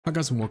Hi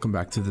guys, and welcome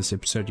back to this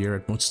episode here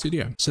at Mod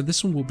Studio. So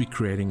this one will be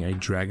creating a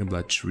Dragon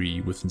Blood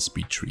tree within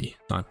Speedtree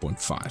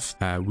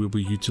 9.5. We'll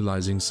be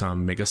utilizing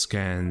some mega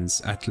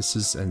scans,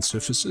 atlases and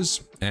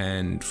surfaces,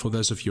 and for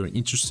those of you who are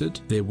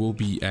interested, there will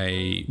be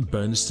a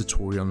bonus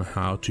tutorial on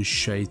how to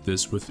shade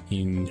this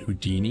within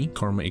Houdini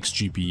Karma X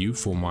GPU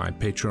for my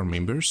Patreon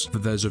members. For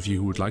those of you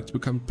who would like to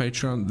become a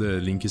Patreon, the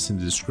link is in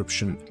the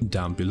description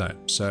down below.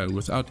 So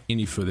without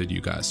any further ado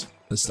guys,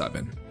 let's dive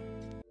in.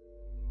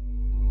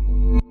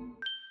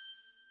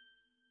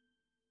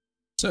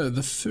 So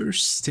the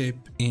first step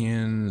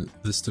in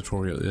this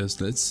tutorial is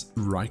let's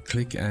right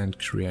click and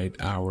create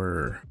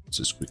our, let's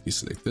just quickly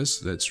select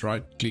this. Let's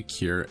right click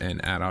here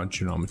and add our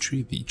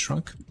geometry, the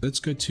trunk. Let's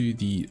go to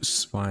the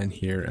spine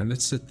here and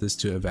let's set this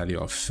to a value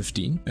of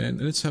 15.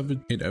 And let's have it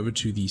head over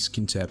to the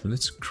skin tab and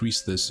let's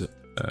increase this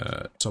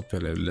top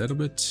value a little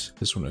bit,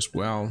 this one as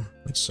well,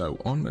 and so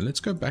on. And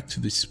let's go back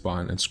to the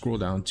spine and scroll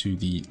down to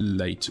the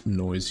late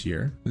noise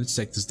here. Let's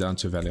take this down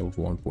to a value of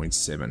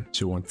 1.7.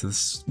 So we want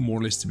this more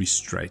or less to be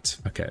straight.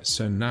 Okay,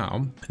 so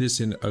now let's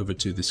send it over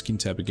to the skin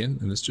tab again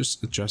and let's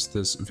just adjust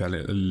this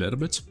value a little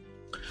bit.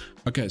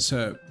 Okay,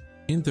 so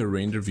in the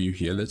render view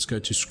here, let's go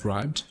to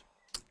scribed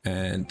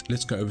and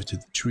let's go over to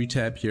the tree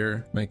tab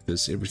here, make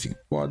this everything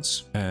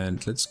quads,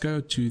 and let's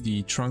go to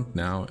the trunk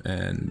now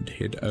and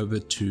head over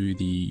to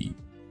the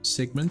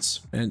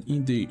segments, and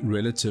in the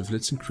relative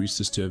let's increase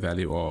this to a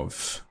value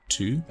of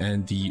 2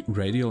 and the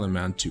radial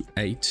amount to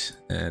 8,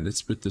 and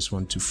let's put this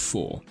one to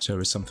 4, so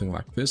it's something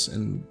like this.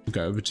 And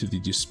go over to the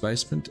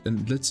displacement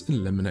and let's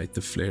eliminate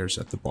the flares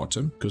at the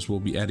bottom because we'll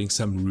be adding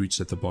some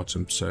roots at the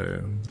bottom,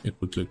 so it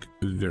would look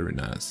very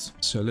nice.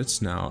 So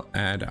let's now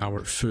add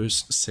our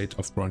first set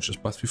of branches,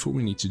 but before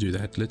we need to do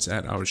that, let's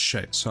add our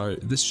shape. So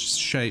this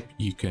shape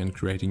you can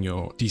create in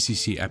your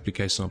DCC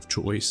application of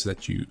choice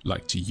that you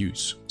like to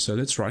use. So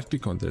let's right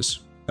click on this,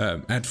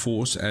 add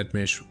force, add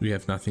mesh. We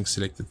have nothing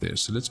selected there,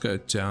 so let's go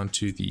down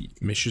to the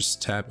meshes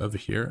tab over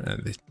here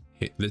and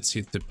let's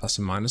hit the plus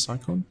and minus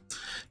icon.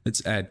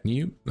 Let's add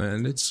new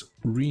and let's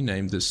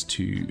rename this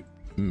to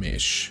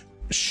mesh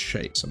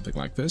shape, something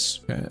like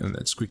this. Okay, and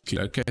let's quickly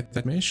locate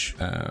that mesh.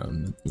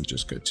 Let me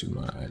just go to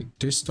my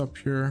desktop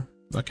here.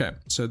 Okay,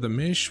 so the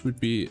mesh would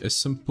be a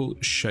simple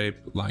shape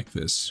like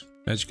this,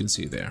 as you can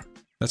see there.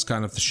 That's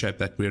kind of the shape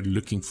that we're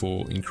looking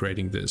for in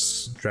creating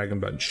this Dragon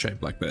Blood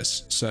shape like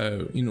this.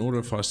 So in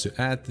order for us to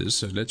add this,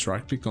 so let's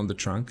right click on the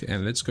trunk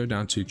and let's go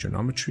down to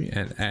geometry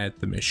and add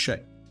the mesh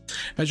shape.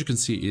 As you can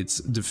see,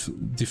 it's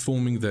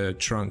deforming the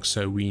trunk,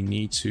 so we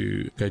need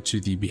to go to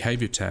the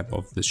behavior tab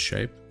of this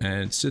shape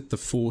and set the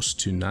force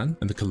to none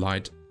and the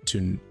collide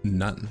to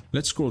none.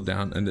 Let's scroll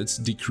down and let's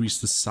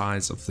decrease the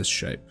size of this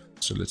shape.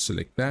 So let's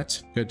select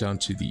that, go down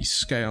to the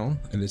scale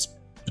and let's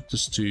put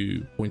this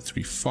to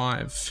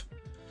 0.35.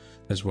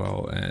 as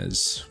well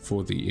as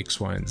for the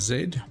X, Y, and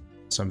Z,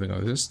 something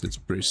like this. Let's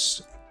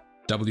press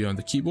W on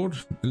the keyboard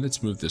and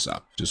let's move this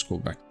up. Just scroll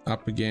back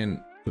up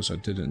again because I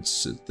didn't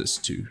set this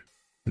to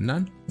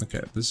none.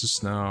 Okay, this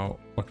is now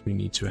what we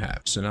need to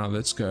have. So now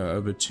let's go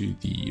over to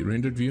the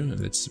rendered view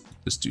and let's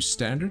do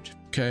standard.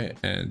 Okay,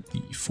 and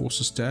the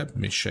forces tab,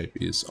 mesh shape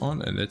is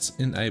on, and let's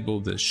enable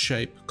the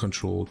shape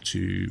control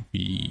to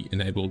be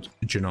enabled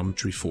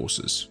geometry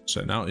forces.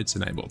 So now it's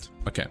enabled.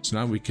 Okay, so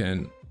now we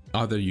can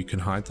either you can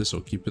hide this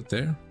or keep it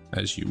there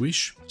as you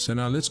wish. So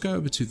now let's go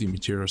over to the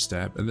materials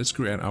tab and let's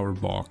create our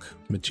bark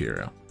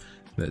material.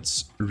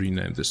 Let's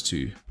rename this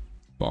to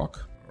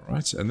bark. All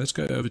right, and let's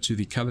go over to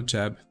the color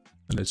tab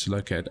and let's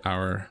locate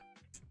our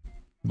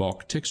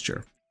bark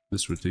texture.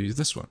 This would be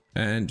this one.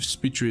 And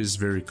Speedtree is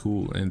very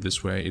cool in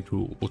this way. It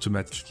will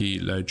automatically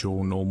load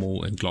your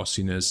normal and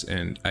glossiness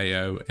and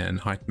AO and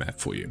height map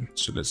for you.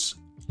 So let's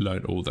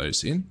load all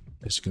those in,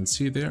 as you can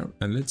see there,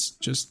 and let's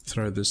just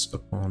throw this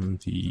upon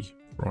the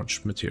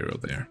branch material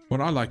there. What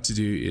I like to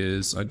do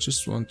is I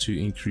just want to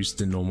increase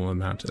the normal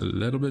amount a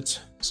little bit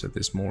so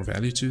there's more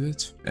value to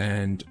it.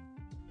 And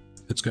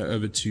let's go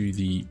over to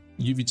the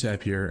UV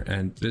tab here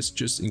and let's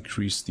just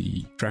increase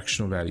the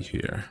fractional value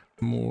here.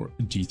 More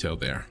detail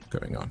there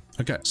going on.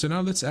 Okay, so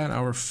now let's add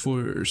our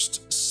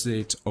first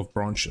set of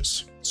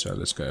branches. So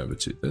let's go over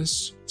to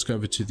this. Let's go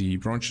over to the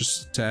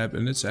branches tab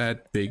and let's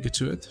add big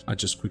to it. I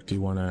just quickly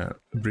want to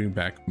bring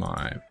back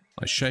my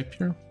shape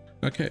here.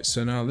 Okay,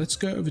 so now let's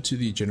go over to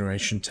the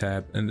generation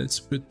tab and let's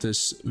put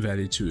this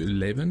value to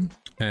 11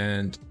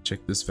 and check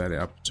this value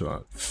up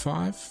to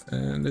 5.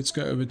 And let's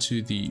go over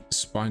to the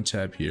spine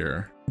tab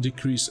here.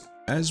 Decrease,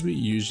 as we're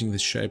using the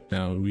shape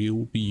now, we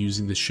will be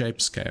using the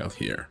shape scale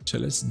here. So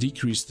let's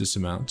decrease this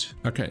amount.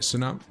 Okay, so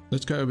now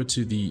let's go over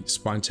to the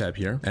spine tab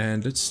here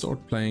and let's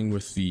start playing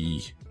with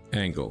the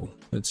angle.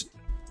 Let's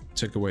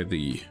take away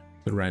the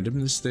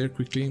randomness there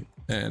quickly.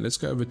 And let's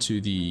go over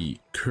to the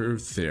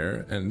curve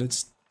there and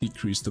let's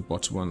decrease the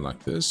bottom one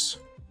like this,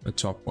 the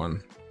top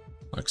one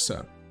like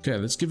so. Okay,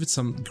 let's give it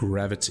some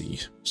gravity.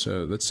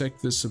 So let's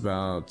take this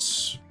about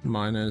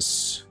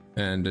minus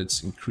and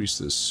let's increase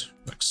this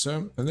like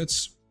so. And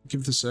let's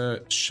give this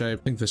a shape.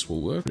 I think this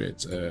will work.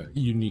 Create a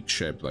unique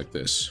shape like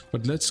this.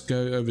 But let's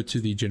go over to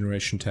the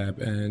generation tab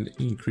and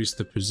increase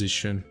the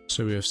position.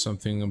 So we have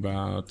something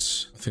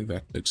about, I think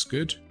that looks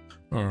good.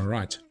 All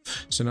right.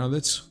 So now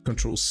let's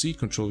Control C,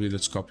 Control V.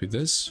 Let's copy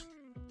this.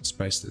 Let's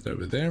paste it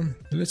over there.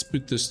 And let's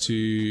put this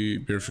to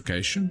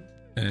verification.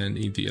 And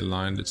in the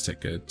align, let's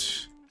take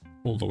it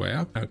all the way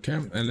up. Okay.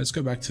 And let's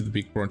go back to the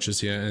big branches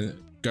here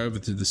and go over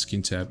to the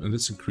skin tab, and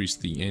let's increase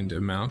the end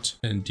amount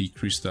and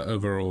decrease the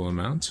overall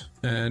amount.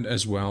 And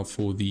as well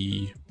for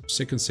the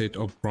second set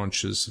of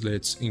branches,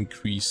 let's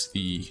increase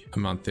the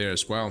amount there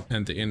as well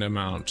and the end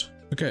amount.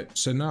 Okay,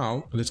 so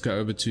now let's go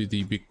over to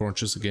the big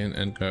branches again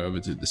and go over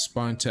to the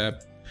spine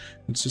tab.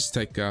 Let's just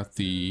take out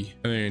the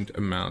end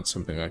amount,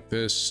 something like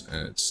this,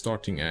 and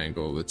starting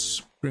angle,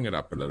 let's bring it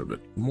up a little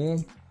bit more.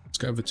 Let's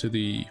go over to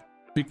the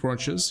big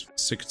branches,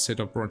 second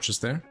set of branches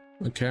there.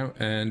 Okay,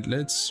 and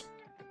let's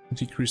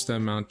decrease the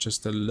amount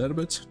just a little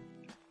bit,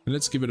 and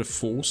let's give it a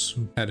force,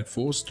 add a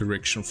force,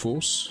 direction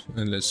force,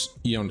 and let's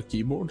E on the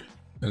keyboard,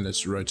 and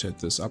let's rotate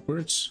this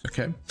upwards.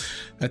 Okay,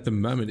 at the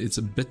moment it's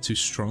a bit too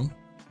strong,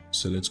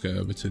 so let's go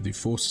over to the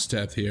forces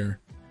tab here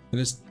and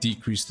let's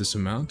decrease this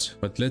amount,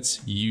 but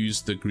let's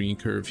use the green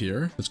curve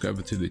here. Let's go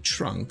over to the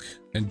trunk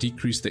and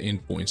decrease the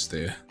endpoints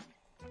there.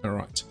 All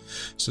right,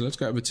 so let's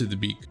go over to the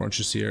big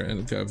branches here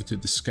and go over to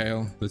the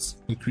scale. Let's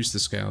increase the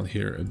scale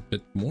here a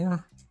bit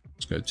more.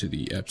 Let's go to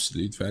the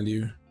absolute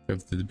value, go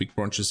to the big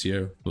branches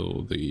here,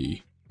 pull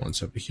the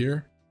ones over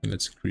here, and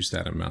let's increase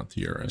that amount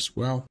here as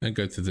well, and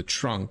go to the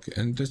trunk,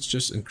 and let's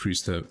just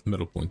increase the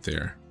middle point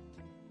there.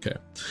 Okay,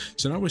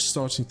 so now we're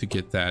starting to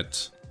get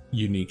that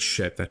unique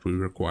shape that we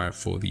require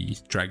for the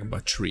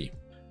dragonblood tree.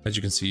 As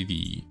you can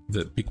see,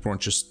 the big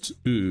branches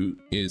too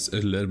is a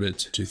little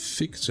bit too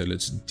thick, so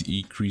let's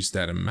decrease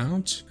that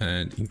amount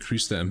and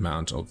increase the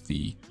amount of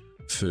the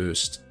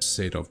first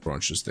set of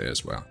branches there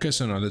as well. Okay,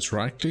 so now let's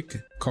right click,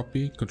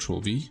 copy,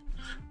 Control V,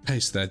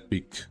 paste that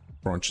big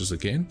branches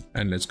again,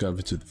 and let's go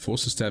over to the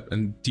forces tab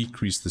and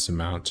decrease this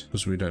amount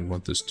because we don't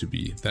want this to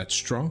be that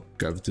strong.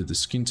 Go over to the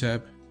skin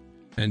tab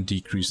and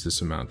decrease this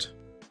amount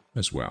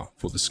as well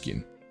for the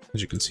skin,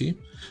 as you can see.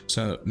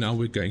 So now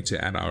we're going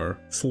to add our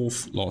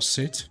fourth last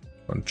set.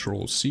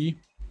 Control C,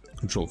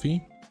 Control V,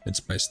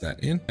 let's paste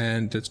that in,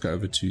 and let's go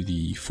over to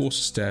the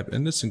forces tab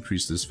and let's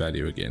increase this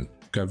value again.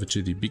 Go over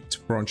to the big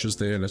branches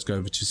there, let's go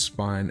over to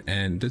spine,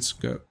 and let's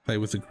go play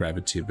with the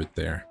gravity a bit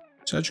there.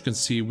 So as you can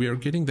see, we are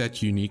getting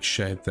that unique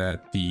shape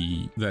that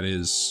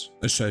is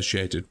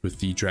associated with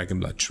the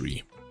dragonblood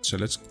tree. So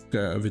let's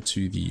go over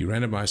to the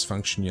randomize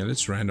function here.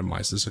 Let's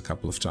randomize this a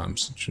couple of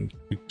times to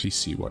quickly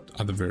see what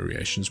other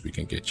variations we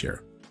can get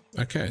here.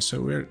 Okay,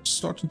 so we're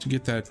starting to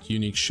get that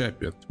unique shape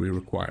that we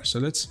require. So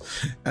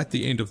let's, at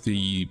the end of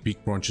the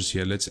big branches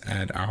here, let's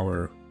add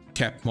our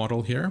cap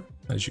model here.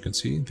 As you can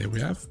see, there we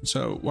have.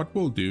 So what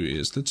we'll do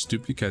is let's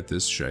duplicate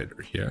this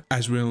shader here.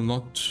 As we'll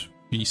not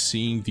be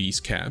seeing these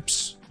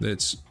caps,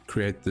 let's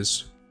create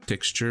this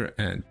texture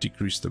and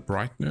decrease the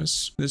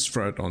brightness. Let's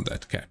throw it on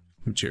that cap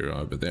material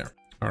over there.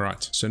 All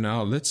right, so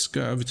now let's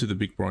go over to the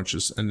big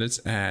branches and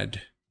let's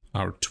add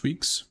our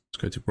twigs.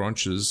 Let's go to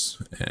branches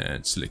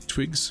and select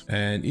twigs,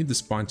 and in the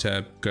spine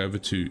tab, go over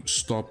to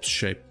stop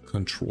shape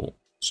control.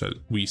 So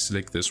we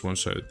select this one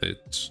so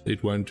that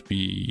it won't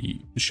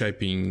be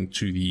shaping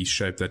to the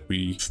shape that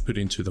we put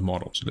into the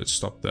model. So let's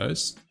stop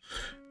those.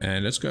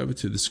 And let's go over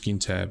to the skin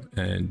tab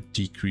and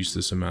decrease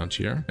this amount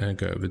here, and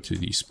go over to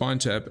the spine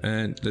tab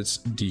and let's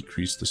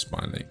decrease the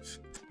spine length.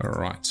 All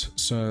right,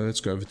 so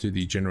let's go over to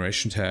the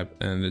generation tab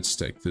and let's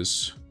take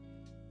this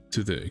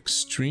to the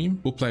extreme.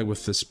 We'll play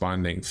with the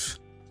spine length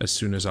as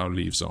soon as our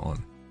leaves are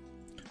on.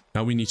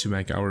 Now we need to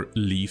make our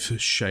leaf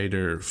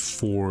shader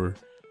for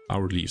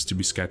our leaves to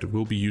be scattered.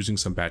 We'll be using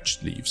some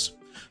batched leaves.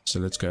 So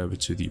let's go over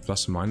to the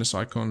plus and minus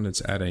icon.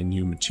 Let's add a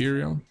new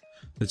material.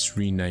 Let's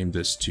rename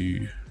this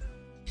to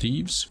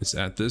leaves. Let's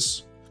add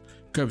this.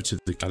 Go over to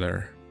the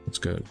color. Let's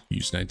go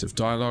use native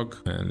dialog,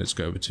 and let's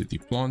go over to the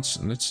plants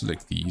and let's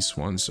select these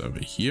ones over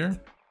here.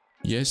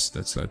 Yes,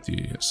 that's like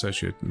the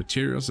associated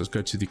materials. Let's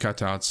go to the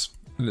cutouts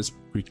and let's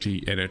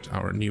quickly edit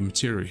our new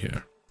material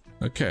here.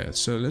 Okay,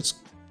 so let's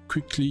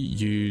quickly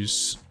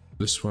use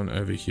this one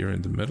over here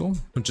in the middle.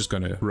 I'm just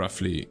going to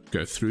roughly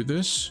go through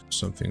this.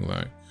 Something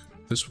like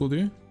this will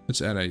do.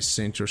 Let's add a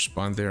center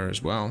spine there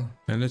as well.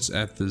 And let's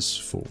add this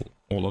for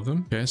all of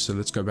them. Okay, so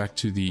let's go back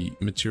to the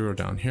material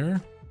down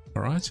here.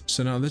 All right,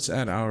 so now let's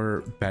add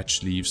our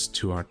batch leaves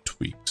to our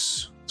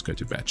twigs. Let's go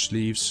to batch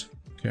leaves.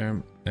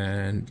 Okay,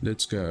 and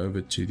let's go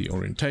over to the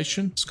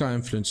orientation. Sky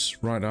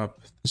influence right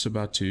up. It's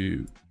about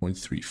to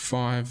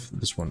 0.35.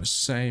 This one is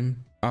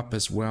same. Up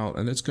as well,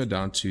 and let's go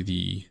down to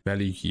the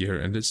value here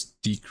and let's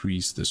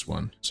decrease this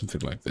one,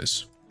 something like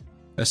this.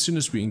 As soon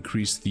as we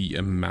increase the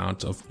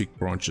amount of big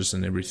branches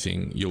and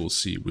everything, you'll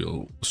see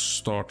we'll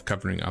start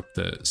covering up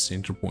the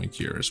center point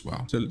here as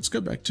well. So let's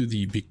go back to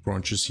the big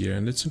branches here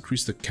and let's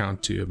increase the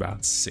count to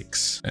about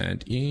 6.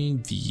 And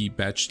in the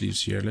batch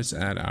leaves here, let's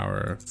add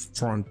our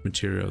front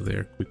material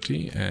there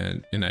quickly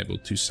and enable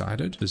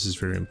two-sided. This is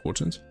very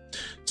important.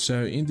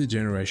 So in the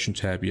generation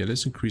tab here,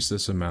 let's increase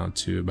this amount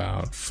to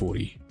about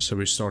 40. So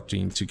we're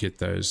starting to get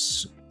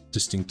those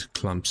distinct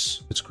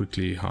clumps. Let's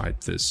quickly hide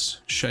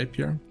this shape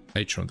here.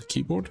 H on the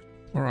keyboard.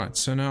 All right,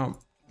 so now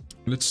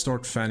let's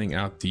start fanning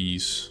out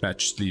these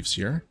batch sleeves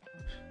here.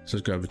 So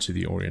let's go over to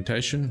the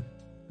orientation.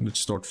 Let's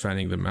start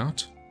fanning them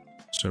out.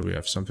 So we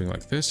have something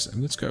like this,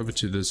 and let's go over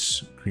to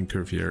this green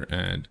curve here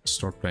and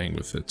start playing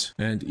with it.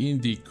 And in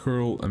the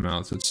curl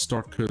amount, let's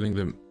start curling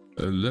them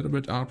a little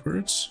bit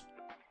outwards.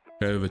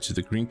 Go over to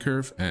the green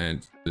curve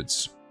and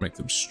let's make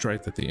them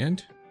straight at the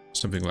end,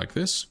 something like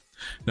this.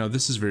 Now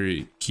this is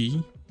very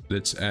key.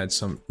 Let's add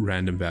some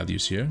random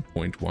values here,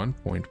 0.1,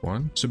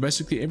 0.1. So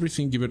basically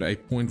everything, give it a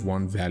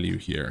 0.1 value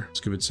here. Let's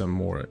give it some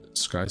more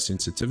sky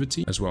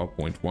sensitivity as well,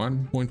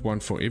 0.1,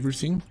 0.1 for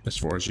everything as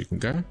far as you can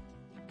go.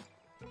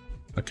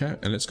 Okay,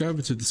 and let's go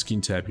over to the skin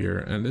tab here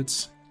and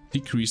let's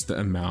decrease the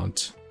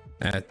amount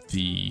at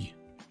the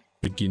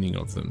beginning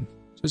of them.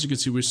 So as you can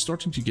see, we're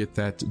starting to get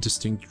that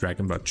distinct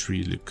dragon blood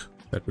tree look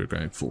that we're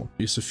going for.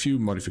 There's a few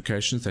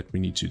modifications that we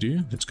need to do.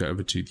 Let's go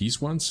over to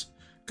these ones.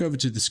 Go over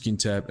to the skin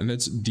tab and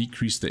let's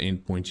decrease the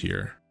endpoint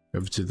here.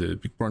 Over to the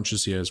big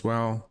branches here as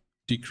well.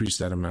 Decrease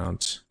that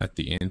amount at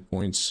the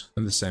endpoints,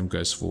 and the same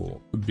goes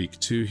for big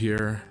 2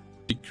 here.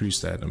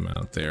 Decrease that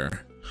amount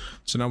there.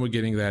 So now we're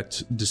getting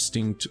that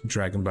distinct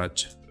dragon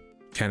blood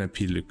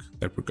canopy look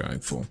that we're going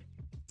for.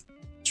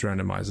 Let's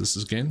randomize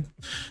this again.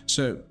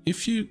 So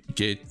if you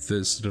get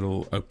this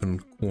little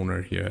open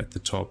corner here at the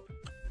top,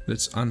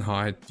 let's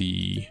unhide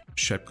the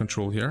shape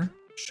control here.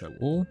 Show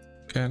all.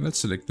 Okay, let's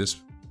select this.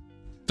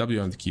 W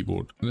on the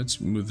keyboard.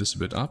 Let's move this a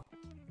bit up.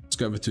 Let's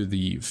go over to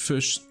the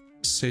first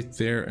set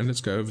there and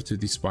let's go over to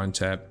the spine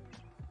tab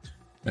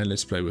and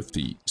let's play with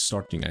the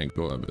starting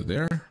angle over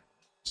there.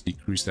 Let's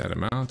decrease that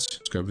amount.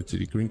 Let's go over to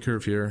the green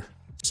curve here.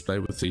 Let's play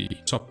with the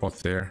top part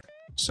there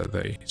so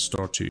they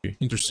start to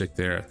intersect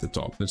there at the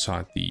top. Let's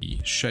hide the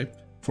shape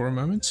for a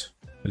moment,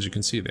 as you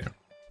can see there.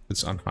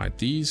 Let's unhide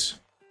these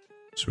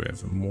so we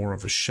have more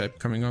of a shape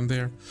coming on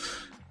there.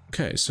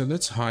 Okay, so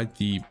let's hide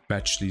the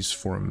batch leaves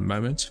for a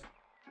moment.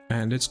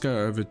 And let's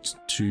go over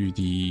to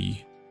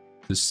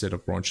this set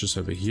of branches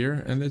over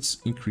here and let's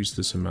increase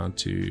this amount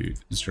to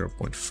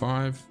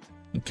 0.5.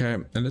 Okay,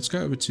 and let's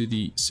go over to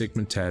the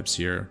segment tabs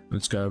here.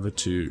 Let's go over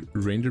to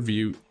render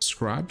view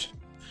scribed.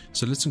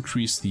 So let's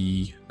increase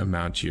the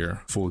amount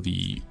here for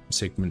the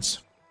segments.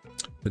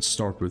 Let's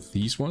start with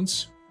these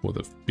ones for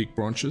the big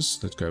branches.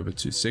 Let's go over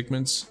to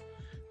segments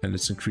and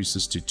let's increase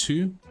this to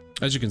 2.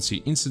 As you can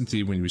see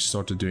instantly when we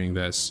started doing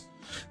this,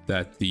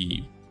 that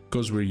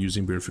because we're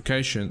using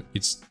verification,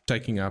 it's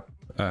taking up,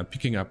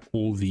 picking up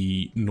all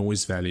the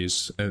noise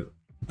values.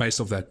 Based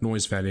off that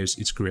noise values,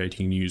 it's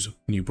creating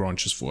new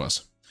branches for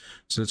us.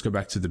 So let's go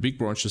back to the big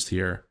branches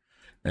here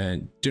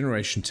and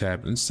generation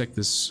tab. Let's take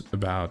this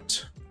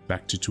about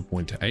back to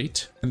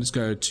 2.8 and let's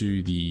go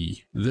to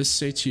this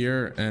set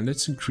here and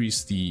let's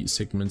increase the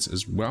segments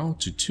as well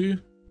to 2.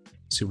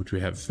 See what we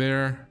have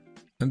there,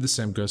 and the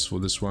same goes for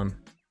this one.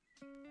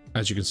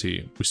 As you can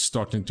see, we're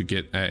starting to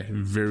get a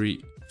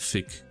very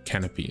thick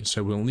canopy,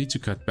 so we'll need to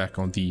cut back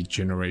on the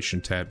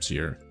generation tabs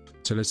here.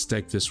 So let's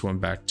take this one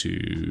back to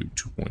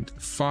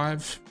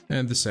 2.5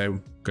 and the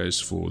same goes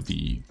for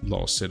the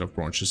last set of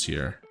branches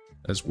here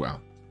as well.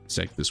 Let's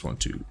take this one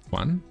to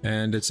 1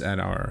 and let's add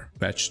our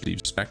batch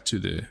leaves back to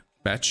the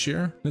batch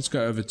here. Let's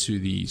go over to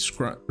the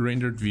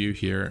rendered view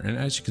here, and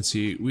as you can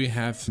see, we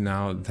have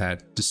now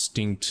that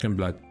distinct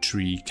blood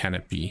tree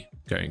canopy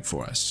going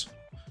for us.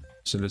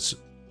 So let's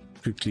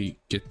quickly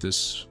get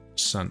this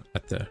sun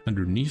at the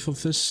underneath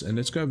of this, and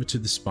let's go over to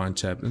the spine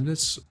tab and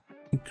let's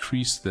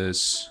increase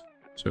this,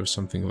 so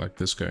something like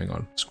this going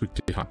on. Let's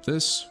quickly hide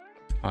this.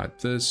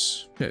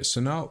 Okay,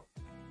 so now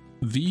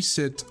these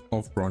set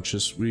of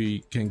branches, we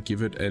can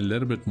give it a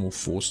little bit more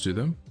force to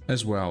them,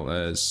 as well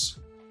as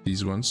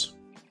these ones.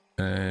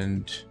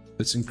 And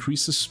let's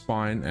increase the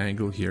spine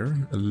angle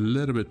here a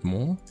little bit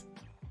more.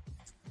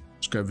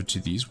 Let's go over to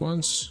these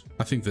ones.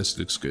 I think this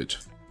looks good.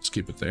 Let's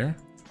keep it there.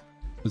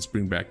 Let's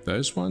bring back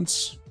those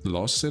ones, the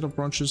last set of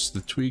branches,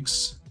 the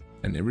twigs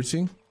and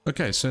everything.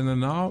 Okay, so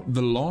now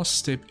the last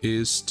step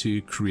is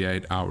to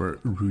create our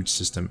root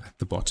system at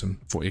the bottom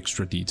for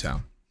extra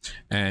detail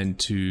and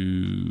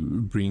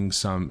to bring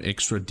some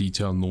extra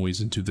detail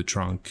noise into the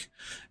trunk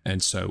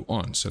and so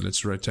on. So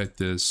let's rotate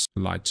this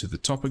light to the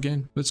top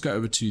again. Let's go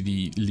over to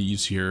the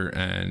leaves here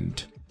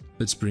and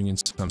let's bring in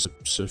some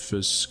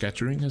surface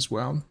scattering as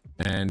well.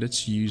 And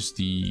let's use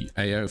the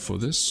AO for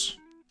this.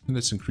 And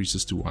let's increase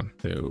this to 1.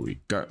 There we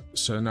go.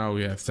 So now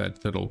we have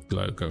that little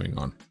glow going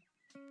on.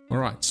 All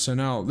right, so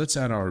now let's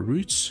add our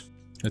roots.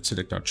 Let's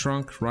select our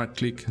trunk, right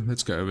click.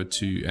 Let's go over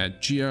to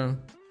add geo,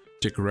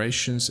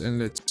 decorations, and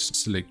let's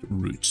select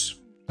roots.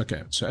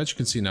 Okay, so as you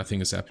can see,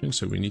 nothing is happening,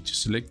 so we need to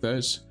select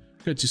those,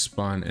 go to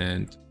spline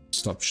and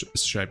stop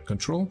shape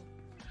control.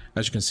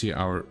 As you can see,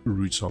 our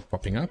roots are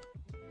popping up.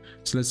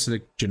 So let's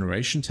select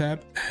generation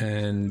tab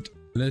and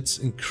let's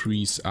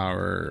increase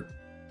our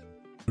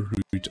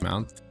root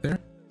amount there.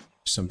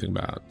 Something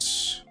about,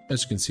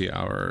 as you can see,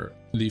 our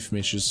leaf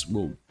meshes,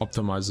 will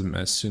optimize them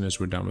as soon as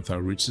we're done with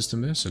our root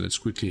system there. So let's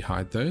quickly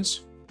hide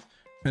those.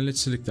 And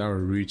let's select our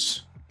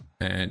roots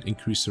and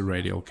increase the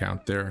radial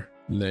count there.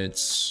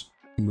 Let's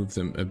move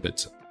them a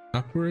bit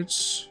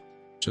upwards,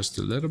 just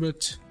a little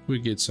bit. We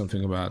get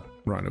something about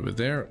right over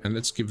there, and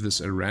let's give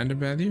this a random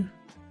value.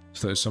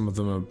 So some of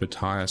them are a bit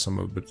higher, some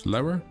are a bit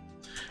lower.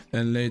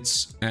 And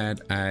let's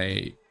add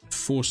a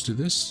force to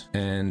this,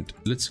 and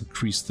let's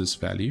increase this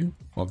value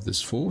of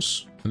this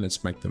force, and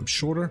let's make them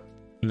shorter.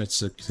 And let's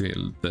select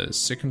the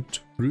second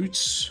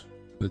roots.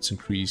 Let's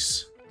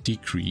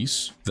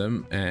decrease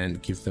them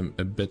and give them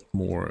a bit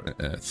more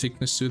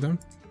thickness to them.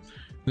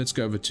 Let's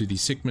go over to the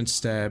segments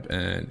tab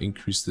and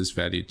increase this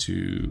value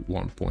to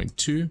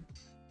 1.2.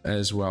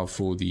 As well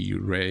for the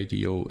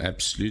radial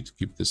absolute,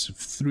 give this a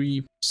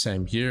 3.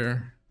 Same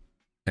here,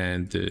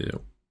 and the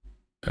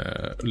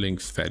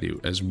length value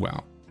as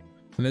well.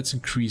 And let's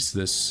increase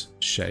this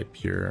shape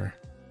here,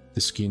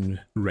 the skin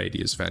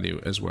radius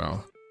value as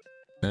well.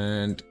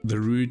 And the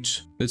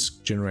root, let's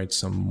generate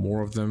some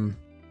more of them.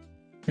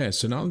 Okay,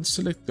 so now let's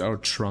select our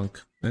trunk,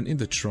 and in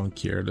the trunk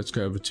here, let's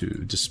go over to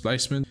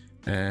displacement.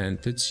 And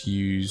let's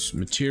use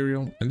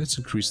material, and let's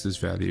increase this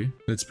value.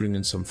 Let's bring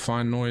in some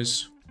fine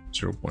noise,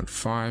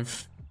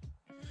 0.5,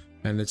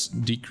 and let's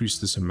decrease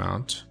this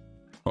amount,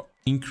 or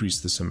increase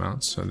this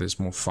amount, so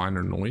there's more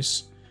finer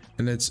noise.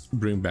 And let's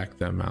bring back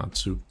the amount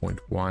to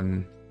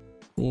 0.1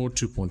 or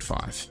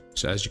 2.5.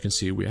 So as you can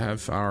see, we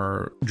have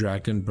our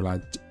dragon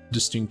blood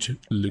distinct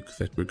look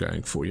that we're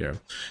going for here.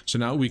 So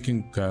now we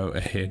can go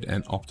ahead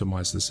and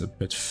optimize this a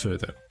bit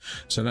further.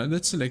 So now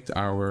let's select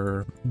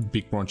our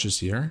big branches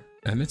here,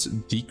 and let's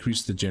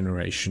decrease the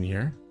generation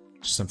here,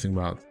 something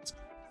about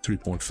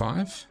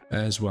 3.5,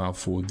 as well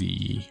for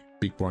the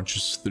big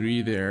branches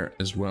 3 there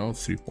as well,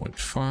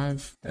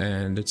 3.5.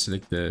 And let's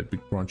select the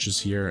big branches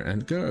here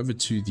and go over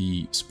to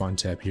the spine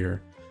tab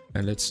here,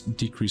 and let's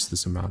decrease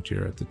this amount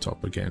here at the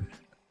top again.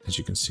 As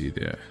you can see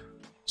there,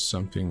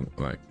 something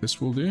like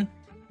this will do.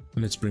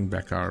 And let's bring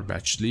back our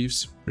batch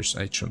leaves, press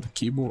H on the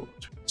keyboard.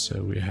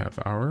 So we have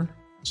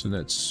so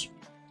let's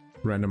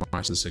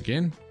randomize this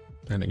again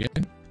and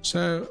again.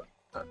 So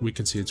we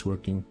can see it's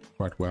working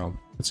quite well.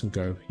 Let's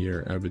go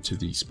here over to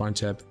the spine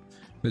tab.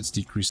 Let's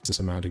decrease this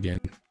amount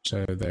again,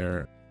 so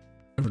they're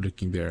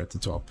looking there at the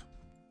top.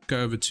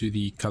 Go over to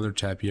the color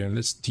tab here, and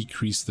let's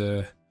decrease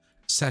the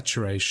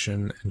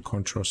saturation and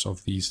contrast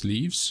of these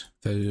leaves.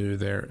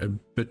 They're a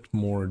bit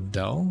more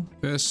dull.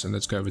 This, and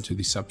let's go over to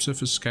the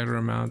subsurface scatter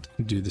amount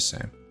and do the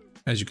same.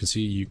 As you can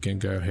see, you can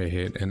go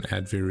ahead and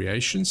add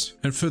variations,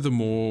 and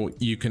furthermore,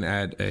 you can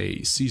add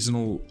a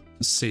seasonal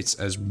sets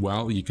as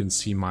well. You can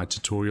see my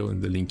tutorial in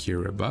the link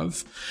here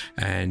above,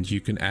 and you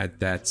can add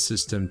that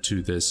system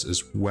to this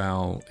as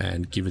well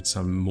and give it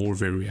some more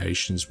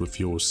variations with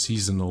your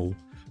seasonal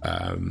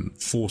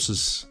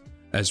forces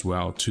as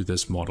well to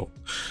this model.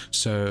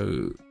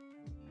 So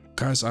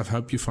guys, I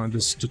hope you find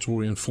this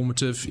tutorial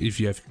informative. If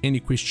you have any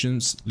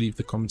questions, leave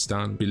the comments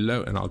down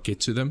below and I'll get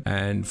to them.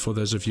 And for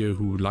those of you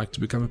who would like to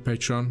become a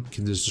patron,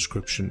 in the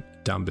description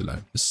down below.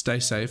 Stay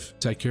safe,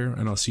 take care,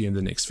 and I'll see you in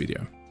the next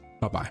video.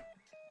 Bye bye.